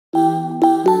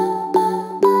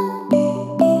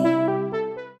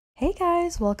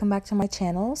guys, welcome back to my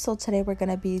channel. So today we're going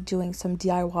to be doing some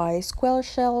DIY square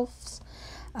shelves.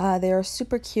 They are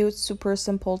super cute, super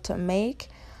simple to make.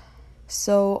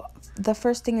 So the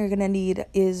first thing you're going to need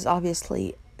is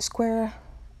obviously square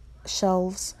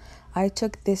shelves. I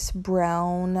took this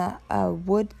brown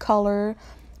wood color,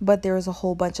 but there's a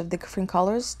whole bunch of different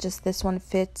colors. Just this one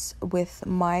fits with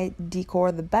my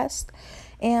decor the best,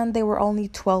 and they were only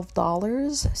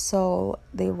 $12, so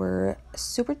they were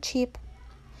super cheap.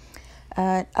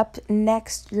 Up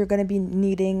next, you're going to be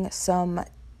needing some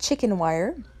chicken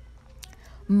wire.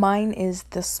 Mine is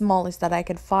the smallest that I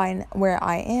could find where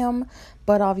I am,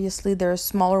 but obviously there are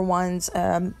smaller ones,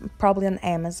 probably on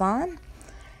Amazon.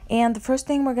 And the first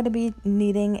thing we're going to be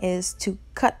needing is to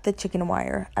cut the chicken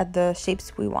wire at the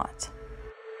shapes we want.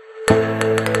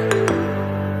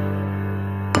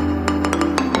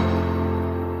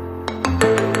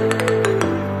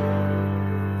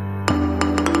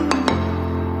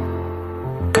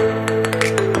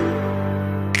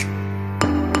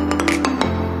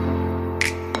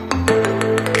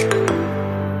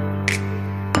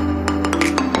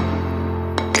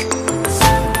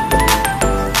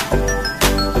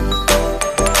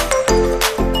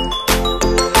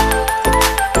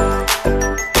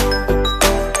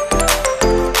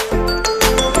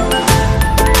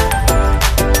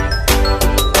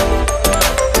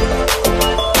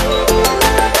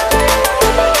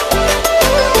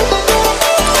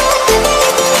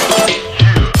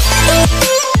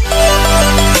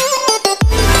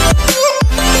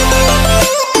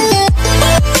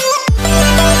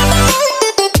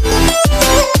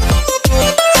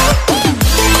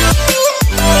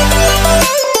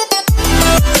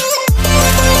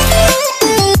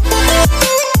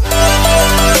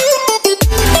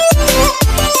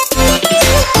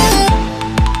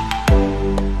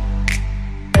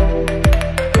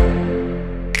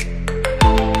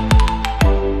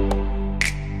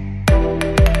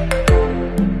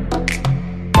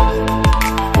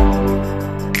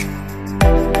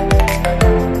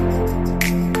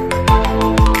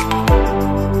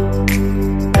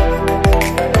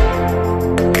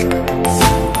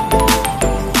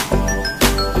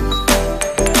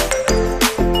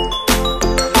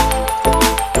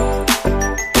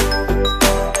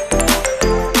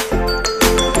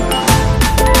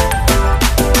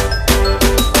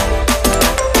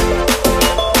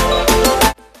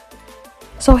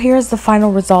 So here's the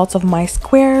final results of my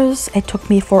squares. It took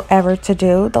me forever to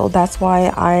do, though that's why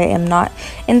I am not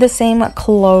in the same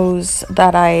clothes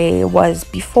that I was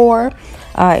before.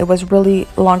 It was really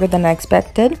longer than I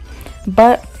expected.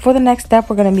 But for the next step,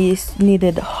 we're going to be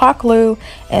needed hot glue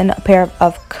and a pair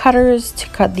of cutters to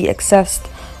cut the excess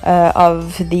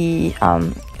of the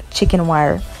chicken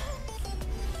wire.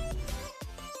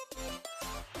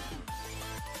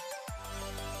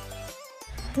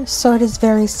 So it is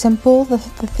very simple. The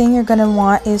thing you're going to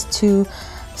want is to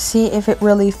see if it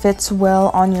really fits well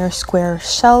on your square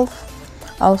shelf.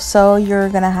 Also, you're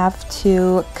going to have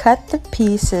to cut the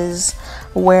pieces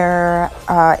where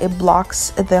it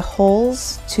blocks the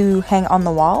holes to hang on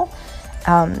the wall,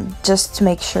 just to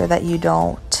make sure that you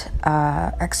don't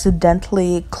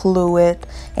accidentally glue it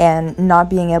and not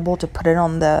being able to put it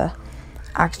on the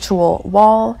actual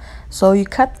wall. So you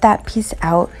cut that piece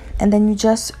out, and then you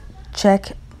just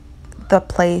check the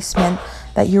placement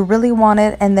that you really want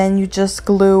it, and then you just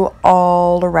glue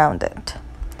all around it.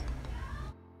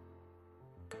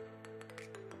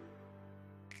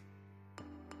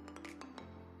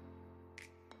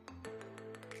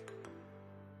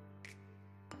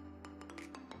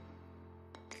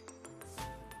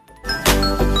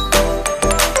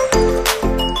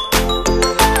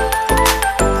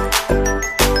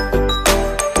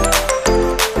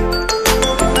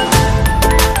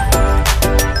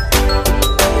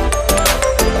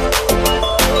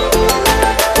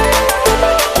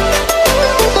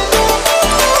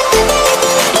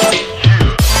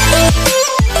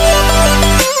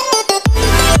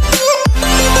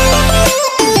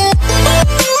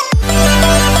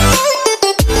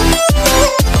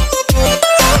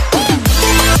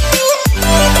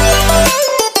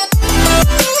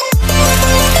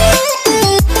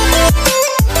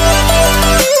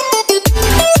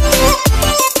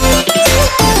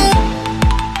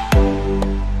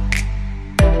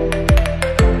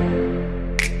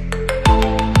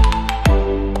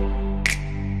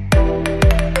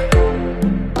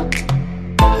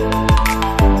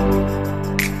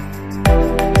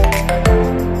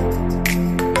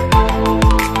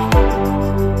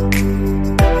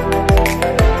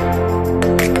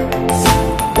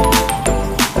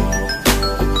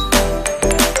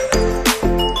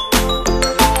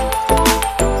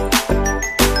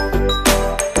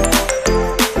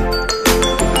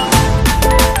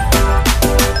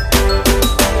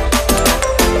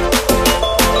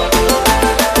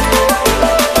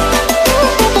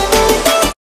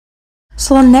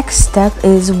 So next step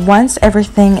is, once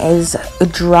everything is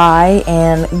dry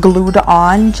and glued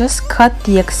on, just cut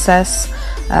the excess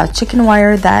chicken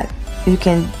wire that you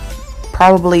can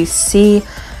probably see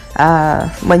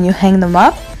when you hang them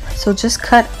up. So just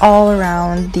cut all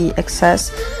around the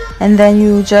excess, and then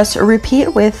you just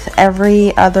repeat with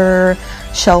every other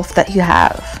shelf that you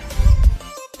have.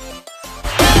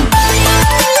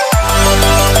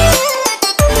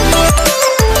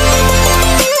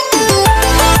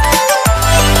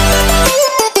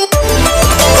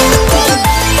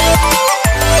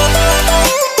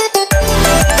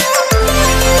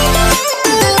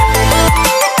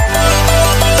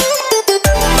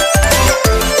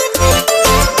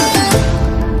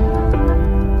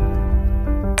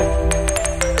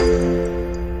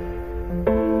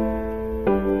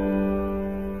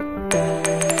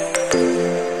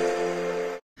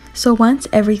 So once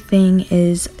everything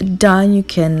is done, you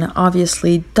can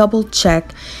obviously double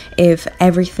check if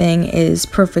everything is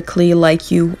perfectly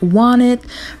like you want it,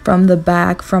 from the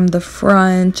back, from the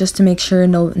front, just to make sure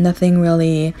nothing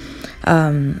really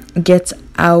gets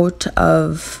out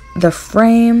of the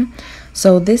frame.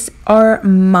 So these are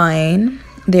mine.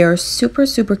 They are super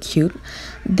cute.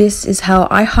 This is how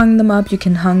I hung them up. You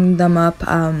can hang them up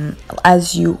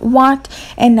as you want.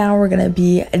 And now we're gonna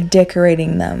be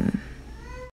decorating them.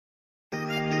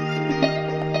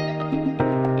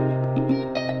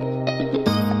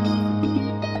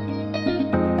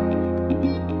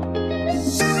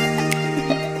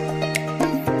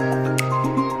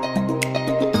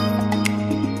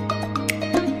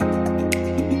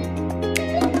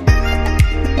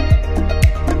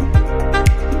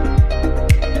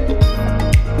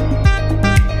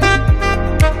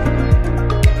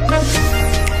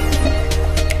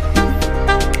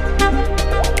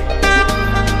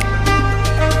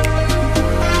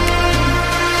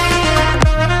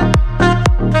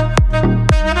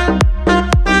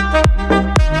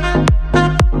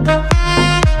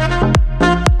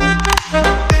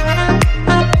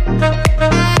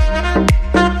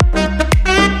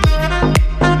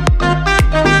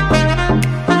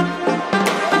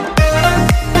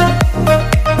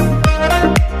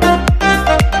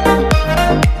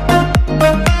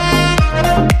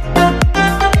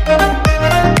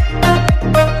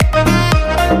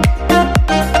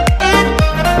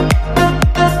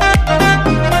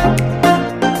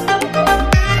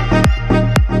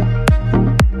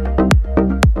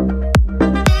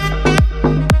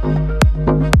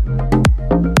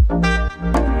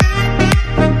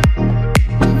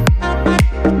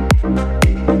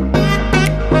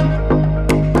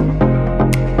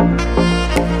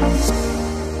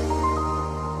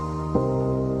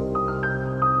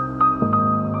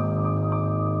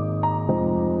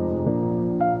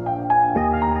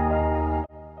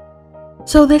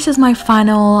 So this is my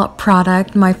final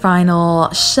product, my final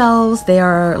shelves. They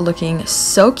are looking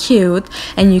so cute,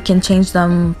 and you can change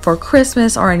them for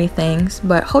Christmas or anything.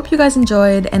 But hope you guys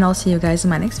enjoyed, and I'll see you guys in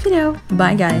my next video.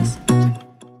 Bye guys.